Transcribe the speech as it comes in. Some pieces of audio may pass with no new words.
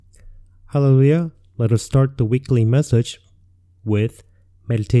Hallelujah. Let us start the weekly message with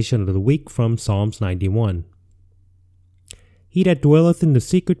meditation of the week from Psalms 91. He that dwelleth in the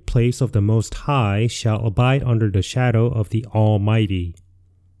secret place of the Most High shall abide under the shadow of the Almighty.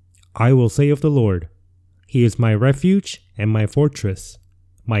 I will say of the Lord, He is my refuge and my fortress.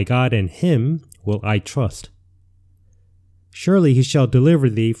 My God, in Him will I trust. Surely He shall deliver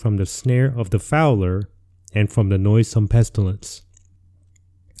thee from the snare of the fowler and from the noisome pestilence.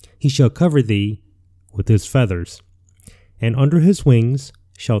 He shall cover thee with His feathers, and under His wings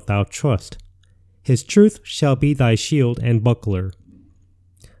shalt thou trust. His truth shall be thy shield and buckler.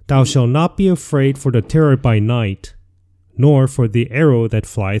 Thou shalt not be afraid for the terror by night, nor for the arrow that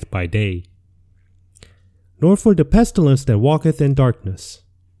flieth by day, nor for the pestilence that walketh in darkness,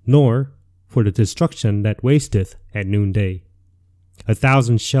 nor for the destruction that wasteth at noonday.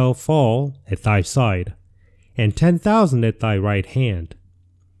 1,000 shall fall at thy side, and 10,000 at thy right hand,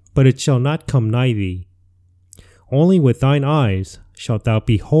 but it shall not come nigh thee. Only with thine eyes shalt thou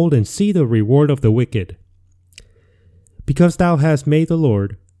behold and see the reward of the wicked. Because thou hast made the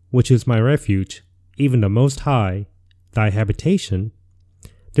Lord, which is my refuge, even the Most High, thy habitation,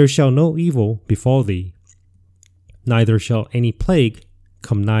 there shall no evil befall thee, neither shall any plague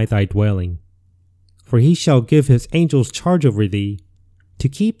come nigh thy dwelling. For He shall give His angels charge over thee, to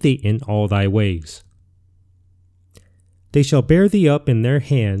keep thee in all thy ways. They shall bear thee up in their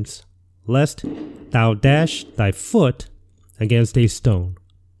hands, lest thou dash thy foot against a stone.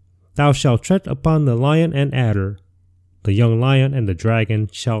 Thou shalt tread upon the lion and adder, the young lion and the dragon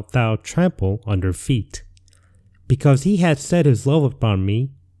shalt thou trample under feet. Because he hath set his love upon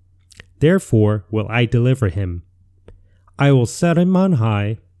me, therefore will I deliver him. I will set him on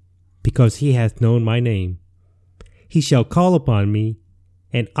high, because he hath known my name. He shall call upon me,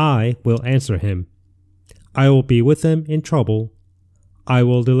 and I will answer him. I will be with him in trouble. I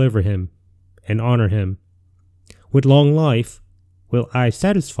will deliver him and honor him. With long life will I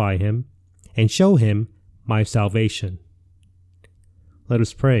satisfy him and show him my salvation. Let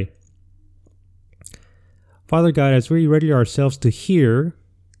us pray. Father God, as we ready ourselves to hear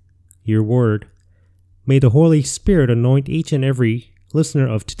your word, may the Holy Spirit anoint each and every listener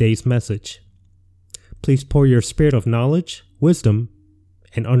of today's message. Please pour your spirit of knowledge, wisdom,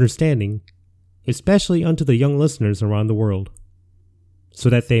 and understanding, especially unto the young listeners around the world,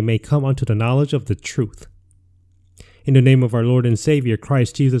 so that they may come unto the knowledge of the truth. In the name of our Lord and Savior,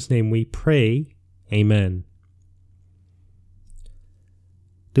 Christ Jesus' name we pray. Amen.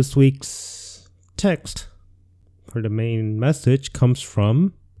 This week's text for the main message comes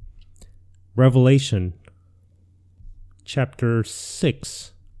from Revelation chapter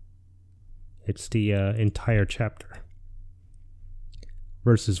 6. It's the entire chapter.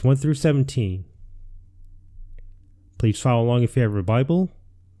 Verses 1 through 17. Please follow along if you have your Bible.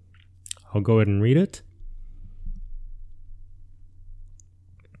 I'll go ahead and read it.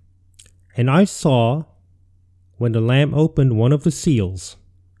 And I saw when the Lamb opened one of the seals,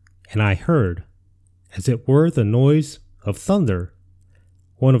 and I heard, as it were the noise of thunder,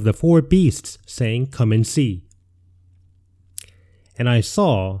 one of the 4 beasts saying, Come and see. And I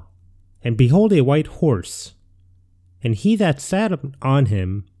saw, and behold a white horse, and he that sat on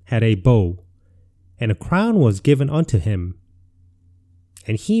him had a bow, and a crown was given unto him.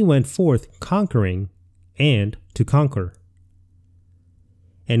 And he went forth conquering, and to conquer.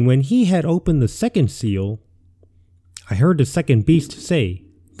 And when he had opened the second seal, I heard the second beast say,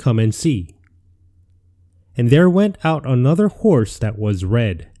 Come and see. And there went out another horse that was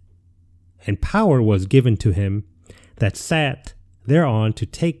red, and power was given to him that sat thereon to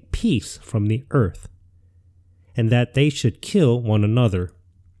take peace from the earth, and that they should kill one another.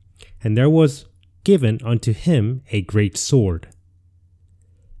 And there was given unto him a great sword.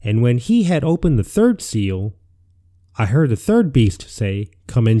 And when he had opened the third seal, I heard the third beast say,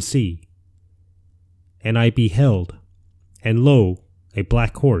 Come and see. And I beheld, and lo, a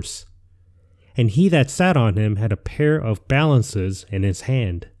black horse, and he that sat on him had a pair of balances in his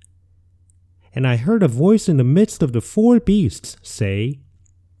hand. And I heard a voice in the midst of the 4 beasts say,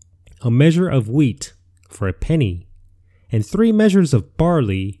 A measure of wheat for a penny, and 3 measures of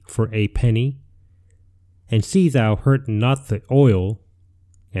barley for a penny, and see thou hurt not the oil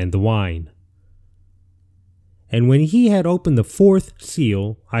and the wine. And when he had opened the 4th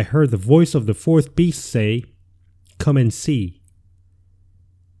seal, I heard the voice of the 4th beast say, Come and see.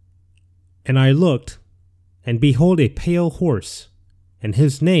 And I looked, and behold a pale horse, and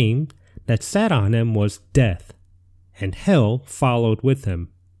his name that sat on him was Death, and hell followed with him.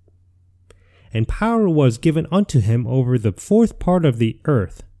 And power was given unto him over the 4th part of the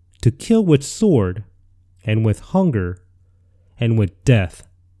earth, to kill with sword, and with hunger, and with death,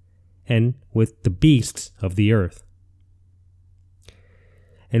 and with the beasts of the earth.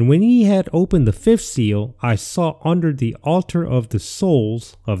 And when he had opened the fifth seal, I saw under the altar of the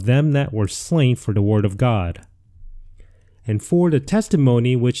souls of them that were slain for the word of God, and for the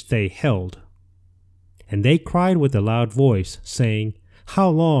testimony which they held. And they cried with a loud voice, saying, How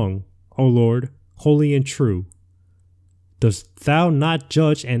long, O Lord, holy and true, dost thou not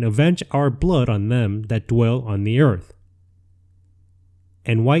judge and avenge our blood on them that dwell on the earth?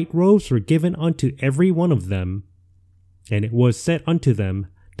 And white robes were given unto every one of them, and it was said unto them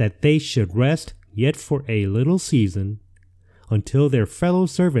that they should rest yet for a little season, until their fellow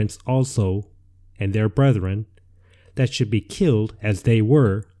servants also, and their brethren, that should be killed as they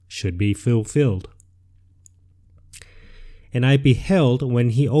were, should be fulfilled. And I beheld when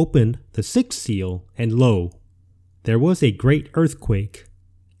he opened the sixth seal, and lo, there was a great earthquake,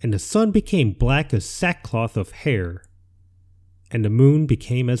 and the sun became black as sackcloth of hair, and the moon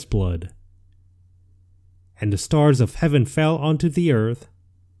became as blood. And the stars of heaven fell unto the earth,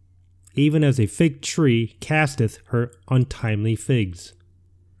 even as a fig tree casteth her untimely figs,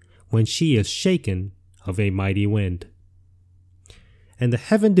 when she is shaken of a mighty wind. And the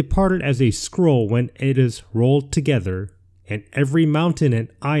heaven departed as a scroll when it is rolled together, and every mountain and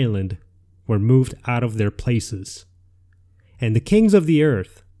island were moved out of their places. And the kings of the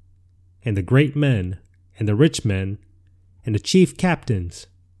earth, and the great men, and the rich men, and the chief captains,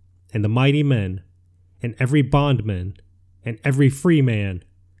 and the mighty men, and every bondman, and every free man,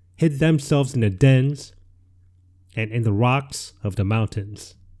 hid themselves in the dens and in the rocks of the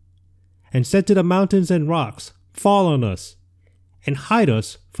mountains, and said to the mountains and rocks, Fall on us, and hide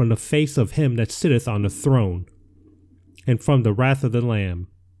us from the face of him that sitteth on the throne, and from the wrath of the Lamb.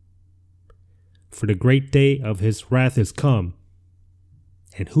 For the great day of his wrath is come,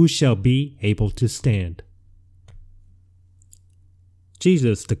 and who shall be able to stand?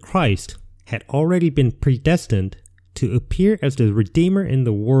 Jesus the Christ had already been predestined to appear as the Redeemer in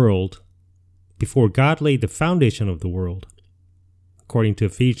the world before God laid the foundation of the world, according to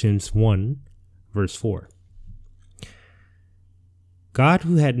Ephesians 1, verse 4. God,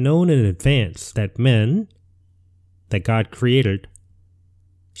 who had known in advance that men, that God created,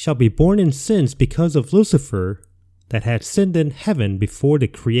 shall be born in sins because of Lucifer, that had sinned in heaven before the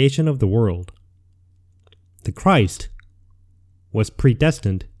creation of the world. The Christ was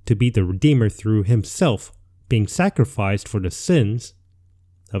predestined to be the Redeemer through himself being sacrificed for the sins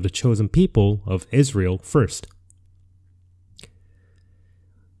of the chosen people of Israel first.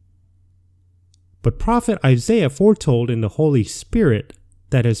 But prophet Isaiah foretold in the Holy Spirit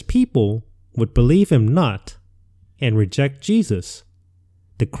that his people would believe him not and reject Jesus,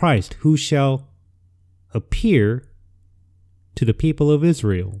 the Christ who shall appear to the people of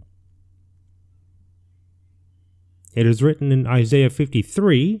Israel. It is written in Isaiah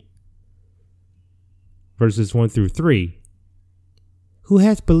 53, verses 1 through 3, Who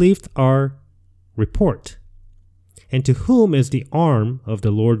hath believed our report? And to whom is the arm of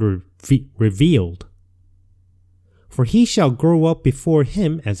the Lord revealed? For he shall grow up before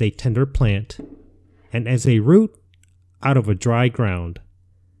him as a tender plant, and as a root out of a dry ground.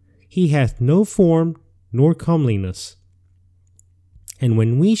 He hath no form nor comeliness. And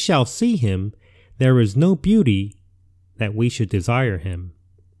when we shall see him, there is no beauty that we should desire him.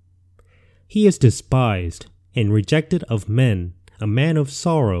 He is despised and rejected of men, a man of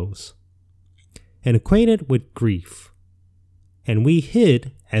sorrows, and acquainted with grief. And we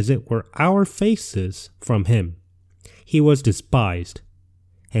hid, as it were, our faces from him. He was despised,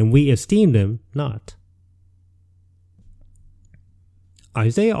 and we esteemed him not.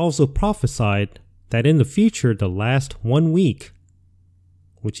 Isaiah also prophesied that in the future, the last 1 week,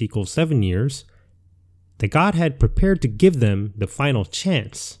 which equals 7 years, that God had prepared to give them the final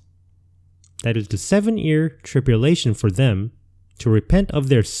chance. That is the 7-year tribulation for them to repent of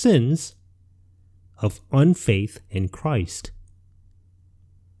their sins of unfaith in Christ.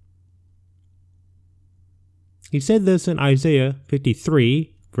 He said this in Isaiah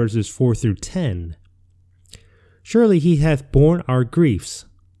 53, verses 4 through 10. Surely he hath borne our griefs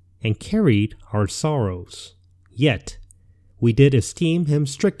and carried our sorrows. Yet we did esteem him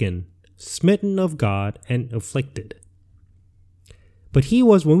stricken, smitten of God, and afflicted. But he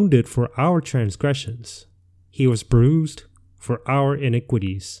was wounded for our transgressions. He was bruised for our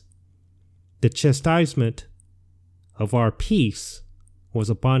iniquities. The chastisement of our peace was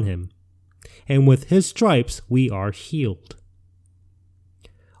upon him, and with his stripes we are healed.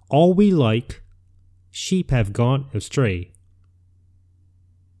 All we like sheep have gone astray.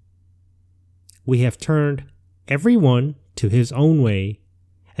 We have turned every one to his own way,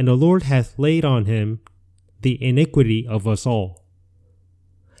 and the Lord hath laid on him the iniquity of us all.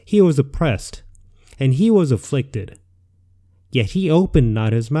 he was oppressed, and he was afflicted, yet he opened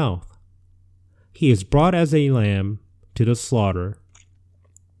not his mouth. He is brought as a lamb to the slaughter,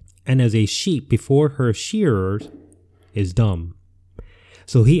 and as a sheep before her shearers is dumb.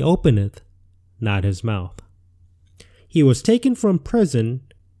 So he openeth not his mouth. He was taken from prison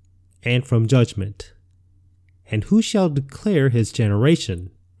and from judgment. And who shall declare his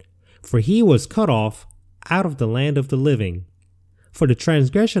generation? For he was cut off out of the land of the living. For the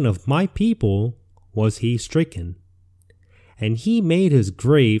transgression of my people was he stricken. And he made his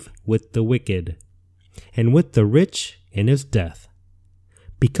grave with the wicked, and with the rich in his death,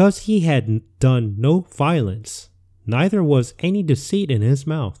 because he had done no violence, neither was any deceit in his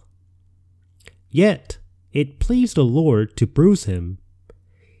mouth. Yet it pleased the Lord to bruise him.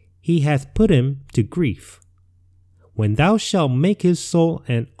 He hath put him to grief. When thou shalt make his soul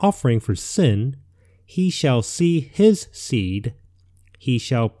an offering for sin, he shall see his seed, he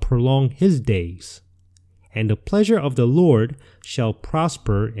shall prolong his days, and the pleasure of the Lord shall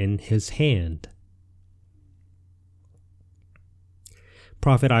prosper in his hand.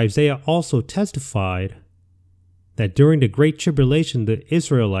 Prophet Isaiah also testified that during the Great Tribulation the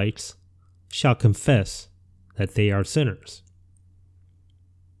Israelites shall confess that they are sinners.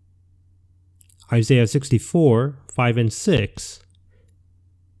 Isaiah 64, 5 and 6.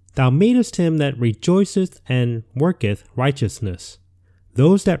 Thou madest him that rejoiceth and worketh righteousness,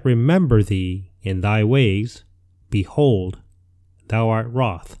 those that remember thee in thy ways, behold, thou art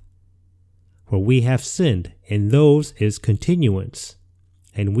wroth. For we have sinned, and those is continuance,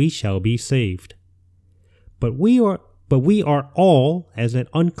 and we shall be saved. But we are all as an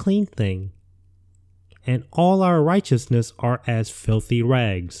unclean thing, and all our righteousness are as filthy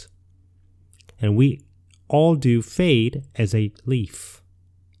rags. And we all do fade as a leaf,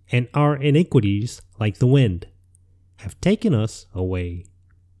 and our iniquities, like the wind, have taken us away.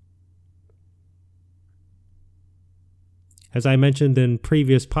 As I mentioned in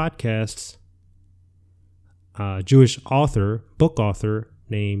previous podcasts, a Jewish book author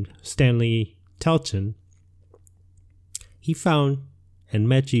named Stanley Telchin, he found and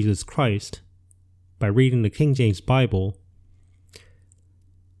met Jesus Christ by reading the King James Bible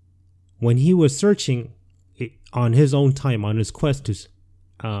when he was searching on his own time, on his quest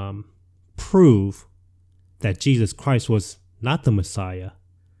to prove that Jesus Christ was not the Messiah.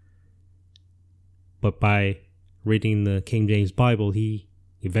 But by reading the King James Bible, he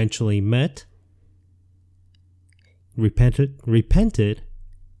eventually repented,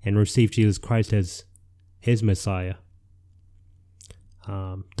 and received Jesus Christ as his Messiah.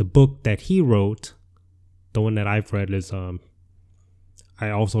 The book that he wrote, the one that I've read, is I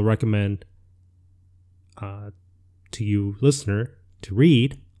also recommend to you, listener, to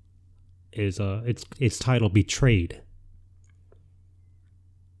read. It's titled Betrayed.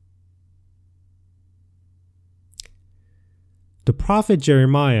 The prophet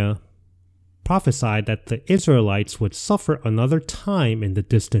Jeremiah prophesied that the Israelites would suffer another time in the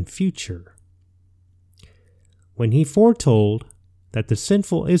distant future. When he foretold that the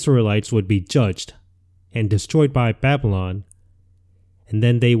sinful Israelites would be judged and destroyed by Babylon, and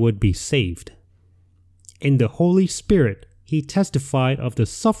then they would be saved. In the Holy Spirit, he testified of the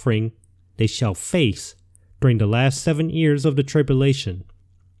suffering they shall face during the last 7 years of the tribulation,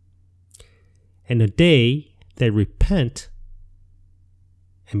 and the day they repent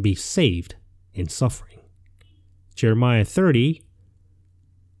and be saved in suffering. Jeremiah 30,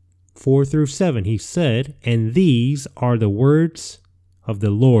 4 through 7, he said, "And these are the words of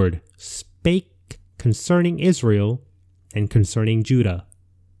the Lord spake concerning Israel and concerning Judah.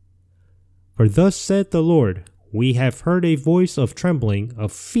 For thus said the Lord, we have heard a voice of trembling,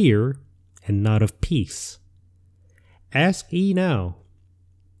 of fear, and not of peace. Ask ye now,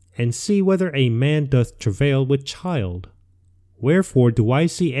 and see whether a man doth travail with child. Wherefore do I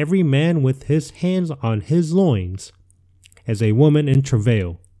see every man with his hands on his loins, as a woman in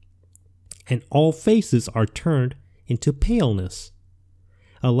travail, and all faces are turned into paleness.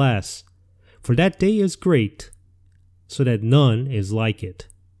 Alas, for that day is great, so that none is like it.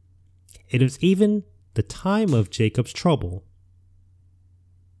 It is even the time of Jacob's trouble,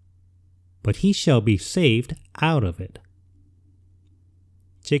 but he shall be saved out of it."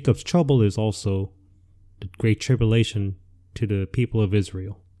 Jacob's trouble is also the great tribulation to the people of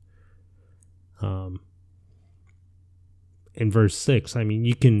Israel. In verse 6, I mean,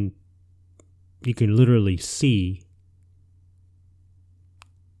 you can literally see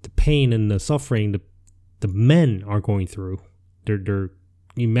the pain and the suffering the men are going through. You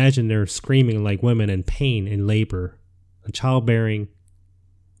imagine they're screaming like women in pain in labor. A childbearing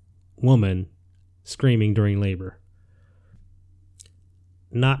woman screaming during labor.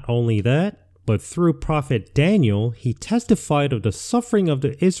 Not only that, but through prophet Daniel, he testified of the suffering of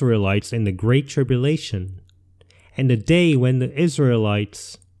the Israelites in the Great Tribulation, and the day when the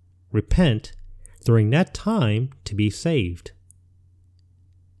Israelites repent during that time to be saved.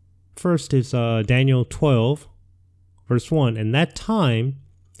 First is Daniel 12, verse 1. "In that time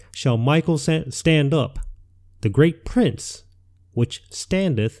shall Michael stand up, the great prince, which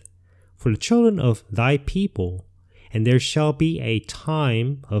standeth for the children of thy people, and there shall be a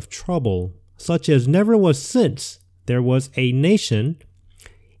time of trouble, such as never was since there was a nation,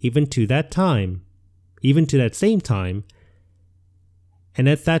 even to that time, even to that same time. And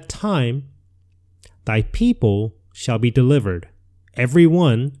at that time thy people shall be delivered, every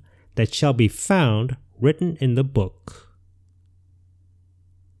one that shall be found written in the book."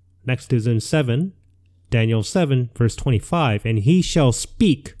 Next is in 7, Daniel 7, verse 25. "And he shall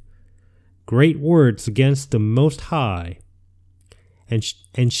speak great words against the Most High,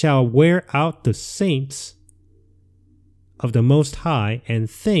 and shall wear out the saints of the Most High, and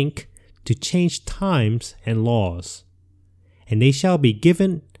think to change times and laws. And they shall be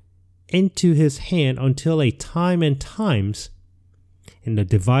given into his hand until a time and times, in the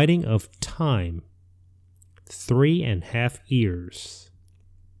dividing of time, 3.5 years.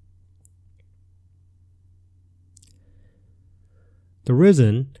 The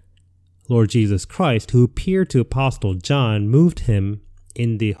risen Lord Jesus Christ, who appeared to Apostle John, moved him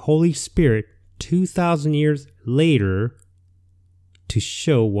in the Holy Spirit 2,000 years later to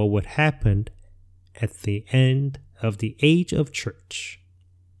show what would happen at the end of the age of church.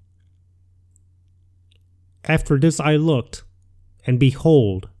 "After this I looked, and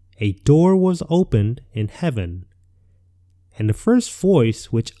behold, a door was opened in heaven, and the first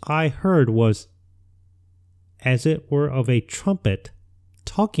voice which I heard was as it were of a trumpet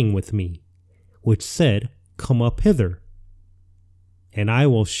talking with me, which said, Come up hither, and I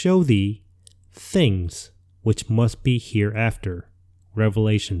will show thee things which must be hereafter."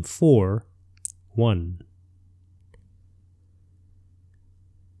 Revelation 4:1.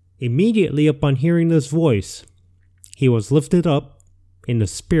 Immediately upon hearing this voice, he was lifted up in the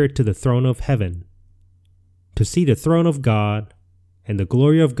Spirit to the throne of heaven, to see the throne of God and the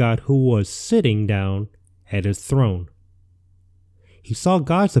glory of God who was sitting down at his throne. He saw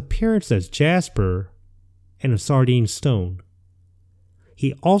God's appearance as jasper and a sardine stone.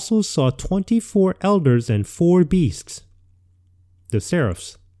 He also saw 24 elders and 4 beasts, the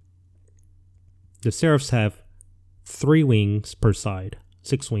seraphs. The seraphs have 3 wings per side,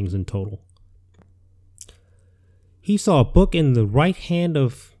 6 wings in total. He saw a book in the right hand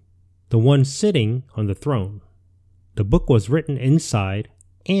of the one sitting on the throne. The book was written inside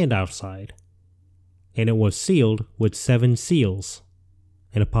and outside, and it was sealed with 7 seals.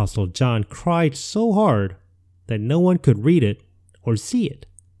 And Apostle John cried so hard that no one could read it or see it.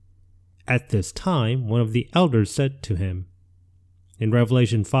 At this time, one of the elders said to him, in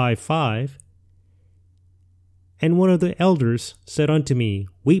Revelation 5:5, "And one of the elders said unto me,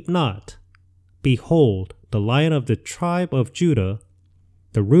 Weep not. Behold, the Lion of the tribe of Judah,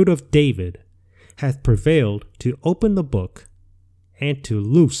 the Root of David, hath prevailed to open the book and to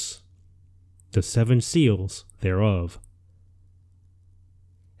loose the 7 seals thereof."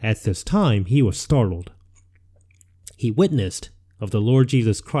 At this time he was startled. He witnessed of the Lord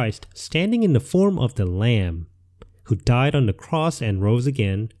Jesus Christ standing in the form of the Lamb, who died on the cross and rose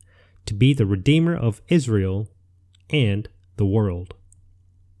again to be the Redeemer of Israel and the world.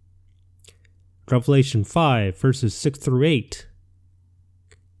 Revelation 5, verses 6 through 8.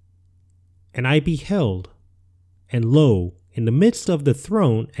 "And I beheld, and lo, in the midst of the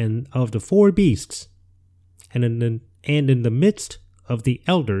throne and of the 4 beasts, and in the midst of the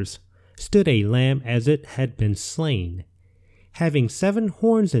elders, stood a lamb as it had been slain, having 7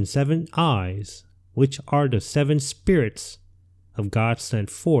 horns and 7 eyes, which are the 7 spirits of God sent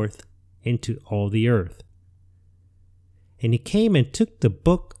forth into all the earth. And he came and took the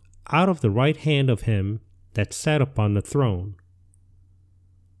book out of the right hand of him that sat upon the throne.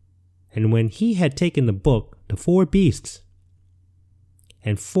 And when he had taken the book, the 4 beasts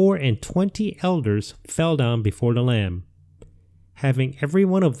and 24 elders fell down before the Lamb, having every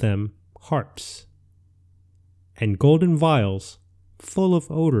one of them harps and golden vials full of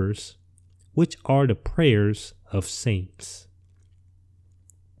odors, which are the prayers of saints.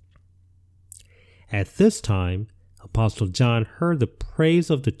 At this time, Apostle John heard the praise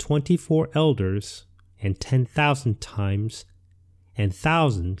of the 24 elders and 10,000 times, and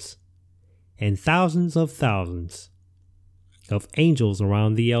thousands of thousands of angels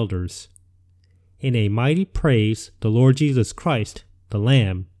around the elders. In a mighty praise, the Lord Jesus Christ, the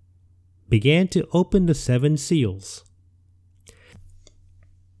Lamb, began to open the 7 seals.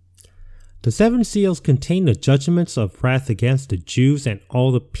 The seven seals contain the judgments of wrath against the Jews and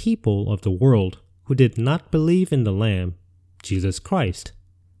all the people of the world who did not believe in the Lamb, Jesus Christ,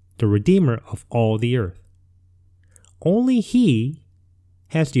 the Redeemer of all the earth. Only He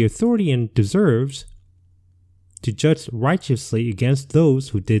has the authority and deserves to judge righteously against those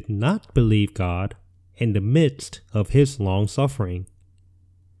who did not believe God in the midst of His long suffering.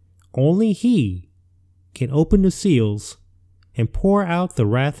 Only He can open the seals and pour out the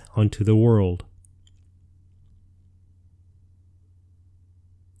wrath unto the world.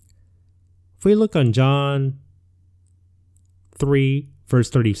 If we look on John 3, verse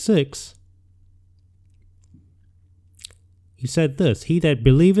 36, He said this, He that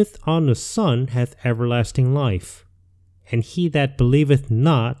believeth on the Son hath everlasting life, and he that believeth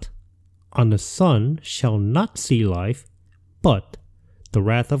not on the Son shall not see life, but the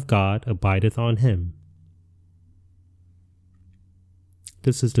wrath of God abideth on him.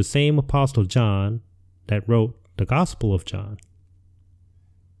 This is the same Apostle John that wrote the Gospel of John.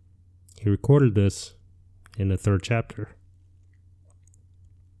 He recorded this in the 3rd chapter.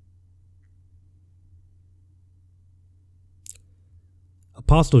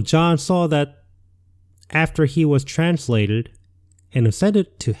 Apostle John saw that after he was translated and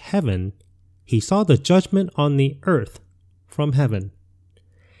ascended to heaven, he saw the judgment on the earth from heaven.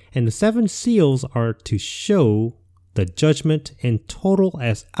 And the 7 seals are to show the judgment in total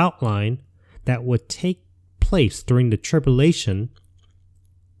as outlined that would take place during the tribulation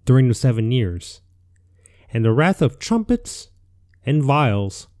during the 7 years. And the wrath of trumpets and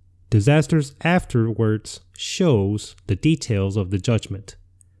vials, disasters afterwards, shows the details of the judgment.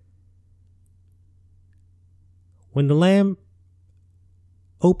 When the Lamb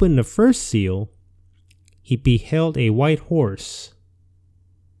opened the first seal, he beheld a white horse,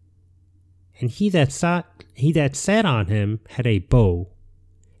 and he that sat on him had a bow,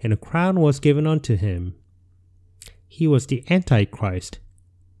 and a crown was given unto him. He was the Antichrist.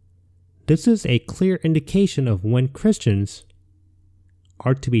 This is a clear indication of when Christians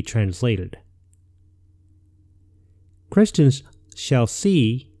are to be translated. Christians shall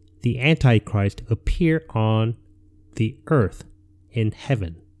see the Antichrist appear on the earth in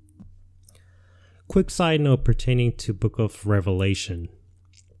heaven. Quick side note pertaining to Book of Revelation.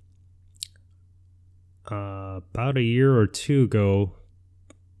 About a year or two ago,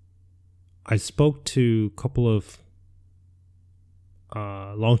 I spoke to a couple of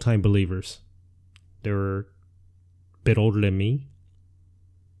longtime believers. They were a bit older than me,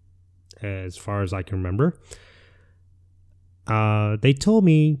 as far as I can remember. They told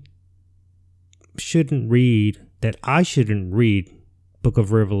me that I shouldn't read Book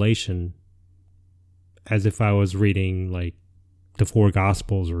of Revelation as if I was reading like the 4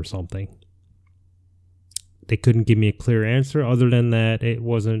 Gospels or something. They couldn't give me a clear answer other than that it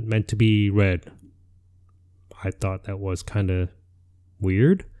wasn't meant to be read. I thought that was kind of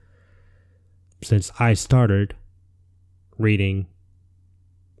weird, since I started reading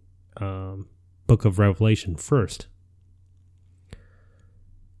Book of Revelation first.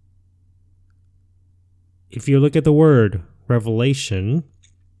 If you look at the word revelation,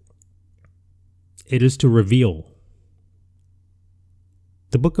 it is to reveal.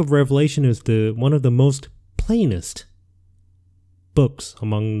 The Book of Revelation is one of the most plainest books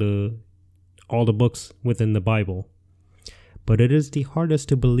among all the books within the Bible, but it is the hardest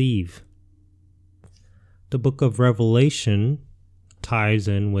to believe. The Book of Revelation ties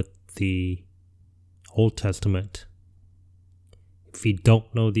in with the Old Testament. If you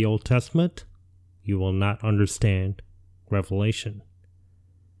don't know the Old Testament, you will not understand Revelation.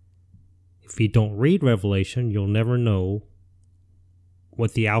 If you don't read Revelation, you'll never know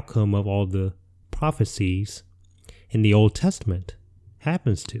what the outcome of all the prophecies in the Old Testament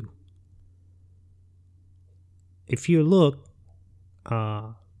happens to. If you look,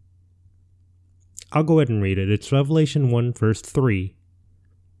 I'll go ahead and read it. It's Revelation 1 verse 3.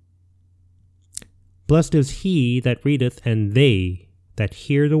 Blessed is he that readeth and they that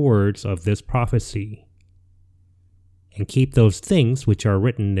hear the words of this prophecy, and keep those things which are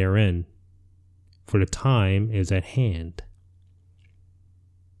written therein, for the time is at hand.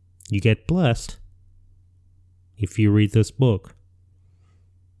 You get blessed if you read this book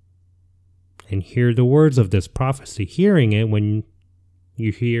and hear the words of this prophecy, hearing it when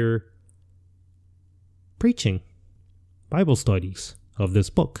you hear preaching, Bible studies of this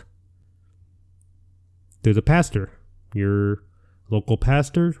book. Through the pastor, your local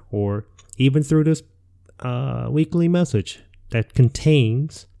pastor, or even through this weekly message that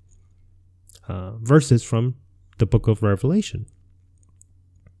contains verses from the Book of Revelation.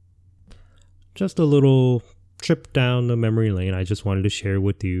 Just a little trip down the memory lane I just wanted to share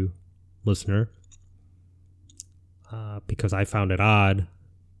with you listener, because I found it odd,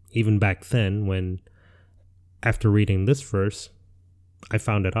 even back then, when after reading this verse, I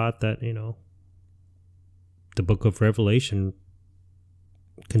found it odd that, the book of Revelation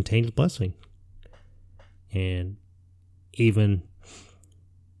contains blessing. And even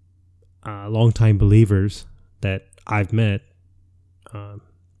longtime believers that I've met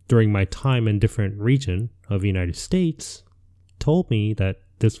during my time in different region of the United States told me that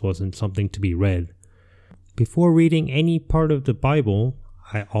this wasn't something to be read. Before reading any part of the Bible,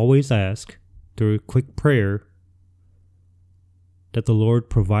 I always ask through a quick prayer that the Lord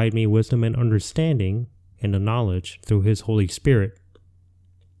provide me wisdom and understanding and the knowledge through His Holy Spirit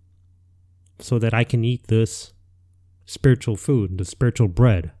so that I can eat this spiritual food, the spiritual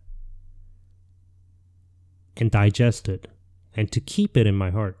bread, and digest it, and to keep it in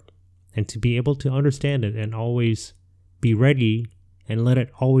my heart, and to be able to understand it and always be ready and let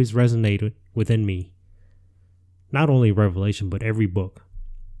it always resonate within me. Not only Revelation, but every book.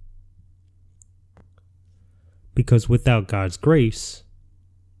 Because without God's grace,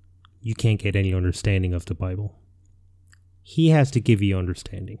 you can't get any understanding of the Bible. He has to give you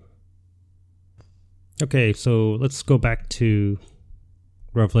understanding. Okay, so let's go back to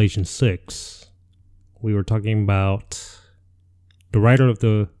Revelation 6. We were talking about the rider of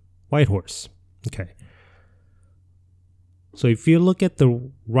the white horse. Okay. So if you look at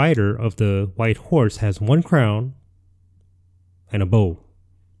the rider of the white horse has one crown and a bow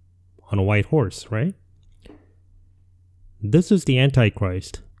on a white horse, right? This is the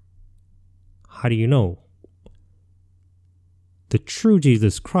Antichrist. How do you know? The true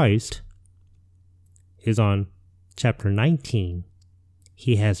Jesus Christ is on chapter 19.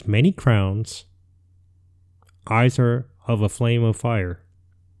 He has many crowns. Eyes are of a flame of fire.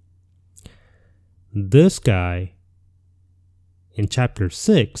 This guy in chapter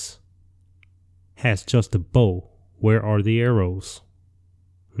 6 has just a bow. Where are the arrows?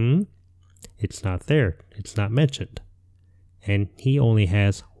 It's not there. It's not mentioned. And he only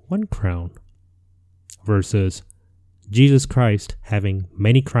has one crown versus Jesus Christ having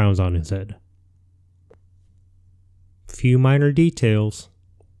many crowns on his head. Few minor details,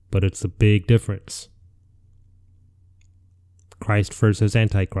 but it's a big difference. Christ versus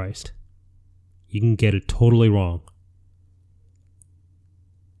Antichrist. You can get it totally wrong.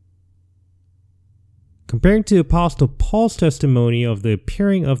 Comparing to Apostle Paul's testimony of the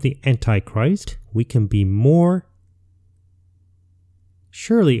appearing of the Antichrist, we can be more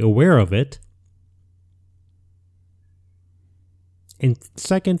surely aware of it. In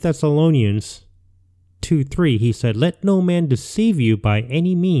 2 Thessalonians 2:3, he said, "Let no man deceive you by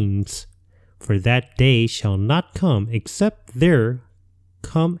any means, for that day shall not come, except there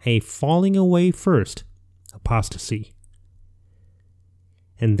come a falling away first," apostasy,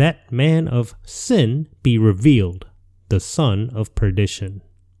 "and that man of sin be revealed, the son of perdition,"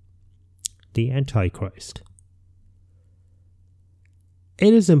 the Antichrist.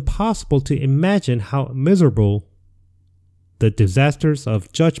 It is impossible to imagine how miserable the disasters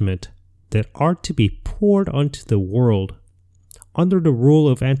of judgment that are to be poured onto the world under the rule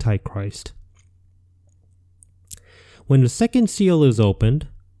of Antichrist. When the second seal is opened,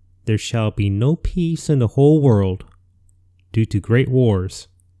 there shall be no peace in the whole world due to great wars.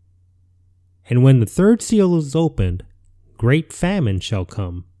 And when the third seal is opened, great famine shall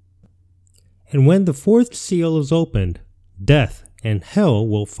come. And when the fourth seal is opened, death and hell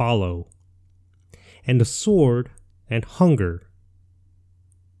will follow, and the sword and hunger,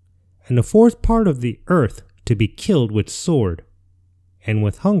 and the fourth part of the earth to be killed with sword, and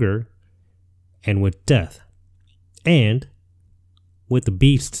with hunger, and with death, and with the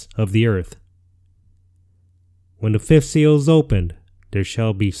beasts of the earth. When the fifth seal is opened, there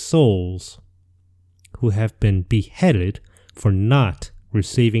shall be souls who have been beheaded for not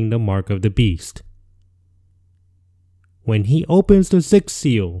receiving the mark of the beast. When he opens the sixth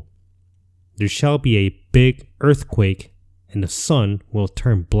seal, there shall be a big earthquake, and the sun will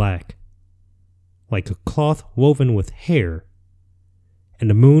turn black, like a cloth woven with hair, and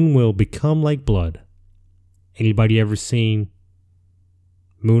the moon will become like blood. Anybody ever seen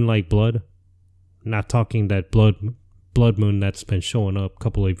Moon Like Blood? Not talking that blood moon that's been showing up a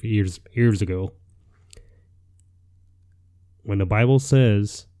couple of years ago. When the Bible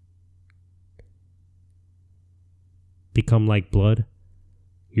says become like blood,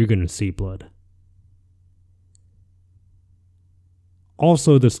 you're going to see blood.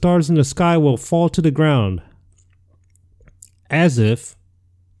 Also, the stars in the sky will fall to the ground, as if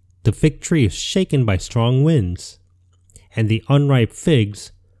the fig tree is shaken by strong winds, and the unripe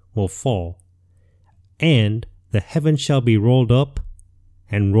figs will fall, and the heaven shall be rolled up,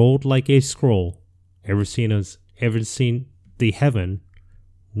 and rolled like a scroll. Ever seen the heaven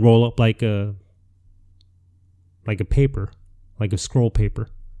roll up like a paper, like a scroll paper?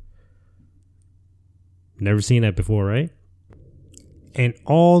 Never seen that before, right? And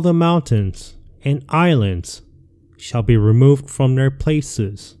all the mountains and islands shall be removed from their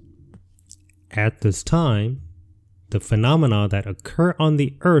places. At this time, the phenomena that occur on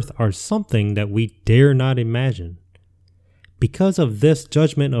the earth are something that we dare not imagine. Because of this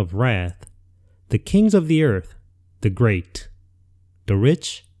judgment of wrath, the kings of the earth, the great, the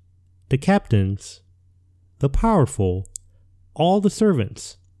rich, the captains, the powerful, all the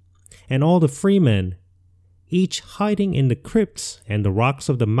servants, and all the freemen, each hiding in the crypts and the rocks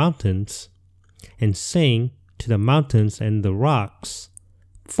of the mountains, and saying to the mountains and the rocks,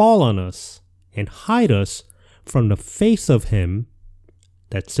 "Fall on us, and hide us from the face of him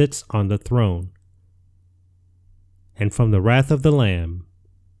that sits on the throne, and from the wrath of the Lamb.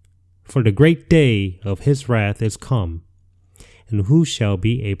 For the great day of his wrath is come, and who shall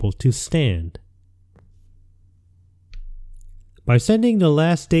be able to stand?" By sending the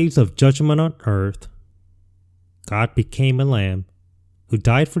last days of judgment on earth, God became a lamb who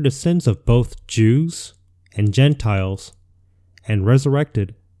died for the sins of both Jews and Gentiles and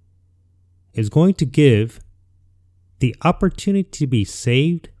resurrected, is going to give the opportunity to be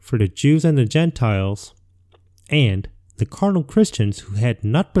saved for the Jews and the Gentiles and the carnal Christians who had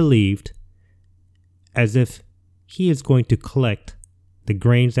not believed, as if he is going to collect the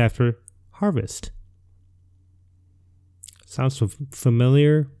grains after harvest. Sounds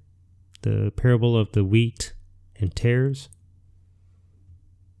familiar? The parable of the wheat and tares?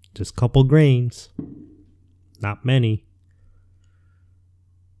 Just a couple grains, not many.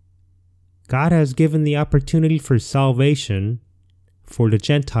 God has given the opportunity for salvation for the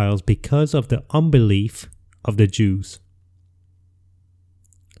Gentiles because of the unbelief of the Jews.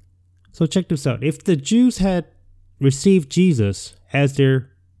 So check this out. If the Jews had received Jesus as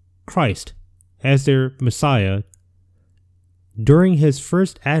their Christ, as their Messiah, during his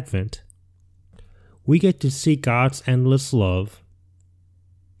first advent, we get to see God's endless love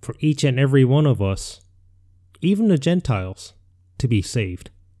for each and every one of us, even the Gentiles, to be saved.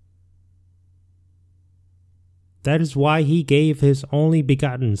 That is why he gave his only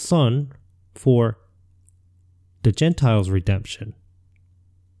begotten Son for the Gentiles' redemption.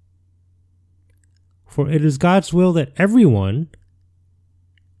 For it is God's will that everyone,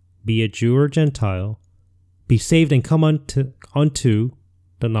 be it Jew or Gentile, be saved and come unto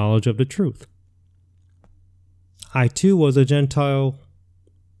the knowledge of the truth. I too was a Gentile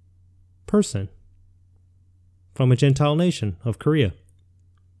person from a Gentile nation of Korea.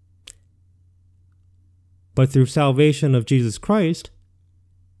 But through salvation of Jesus Christ,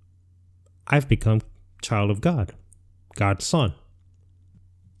 I've become child of God, God's Son.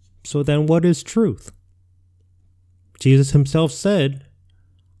 So then what is truth? Jesus himself said,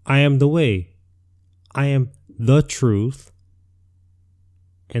 "I am the way, I am the truth,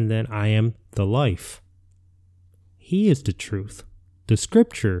 and then I am the life." He is the truth. The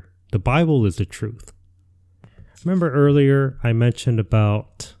scripture, the Bible, is the truth. Remember earlier I mentioned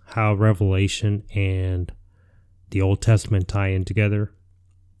about how Revelation and the Old Testament tie in together?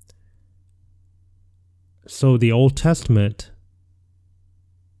 So the Old Testament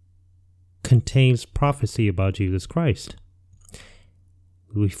contains prophecy about Jesus Christ.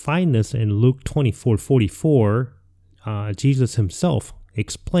 We find this in Luke 24:44, Jesus himself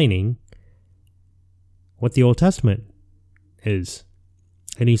explaining what the Old Testament is.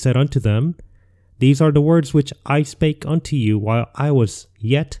 And he said unto them, "These are the words which I spake unto you while I was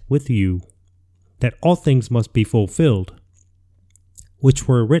yet with you, that all things must be fulfilled, which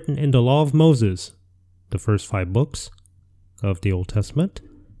were written in the law of Moses," the first 5 books of the Old Testament,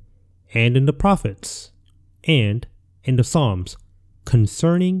 "and in the prophets, and in the Psalms,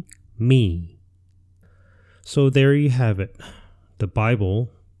 concerning me." So there you have it. The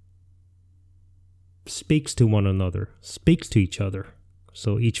Bible speaks to one another, speaks to each other.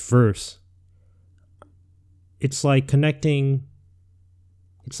 So each verse, it's like connecting,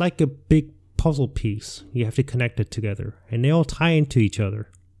 it's like a big puzzle piece. You have to connect it together, and they all tie into each other.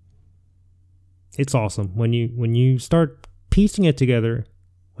 It's awesome when you start piecing it together,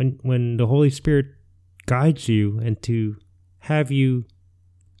 when the Holy Spirit guides you and to have you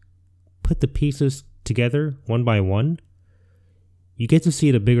put the pieces together one by one, you get to see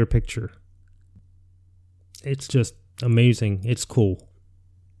the bigger picture. It's just amazing. It's cool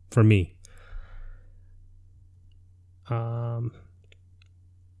for me.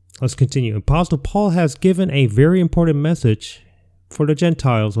 Let's continue. Apostle Paul has given a very important message for the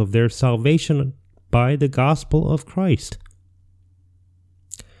Gentiles of their salvation by the gospel of Christ.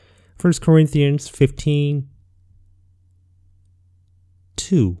 1 Corinthians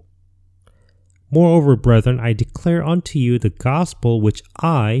 15:2. Moreover, brethren, I declare unto you the gospel which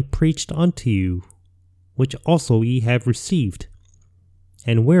I preached unto you, which also ye have received,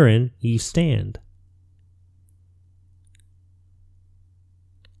 and wherein ye stand.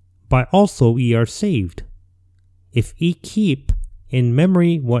 By also ye are saved, if ye keep in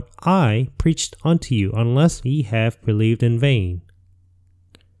memory what I preached unto you, unless ye have believed in vain.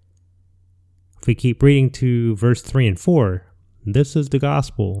 If we keep reading to verse 3 and 4, this is the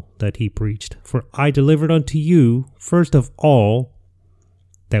gospel that he preached. For I delivered unto you first of all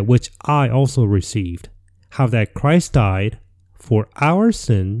that which I also received, how that Christ died for our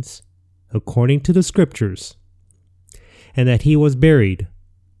sins according to the Scriptures, and that he was buried,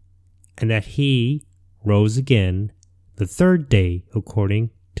 and that he rose again the third day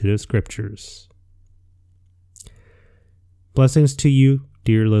according to the Scriptures. Blessings to you,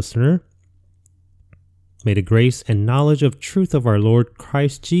 dear listener. May the grace and knowledge of truth of our Lord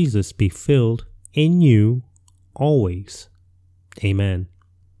Christ Jesus be filled in you always. Amen.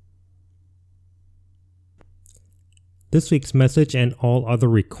 This week's message and all other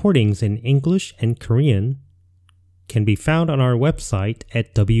recordings in English and Korean can be found on our website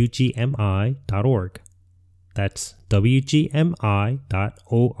at wgmi.org. That's wgmi.org.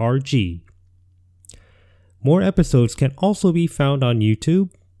 More episodes can also be found on YouTube,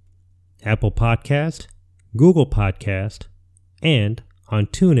 Apple Podcast, Google Podcast, and on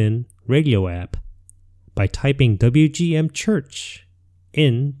TuneIn radio app by typing WGM Church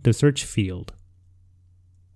in the search field.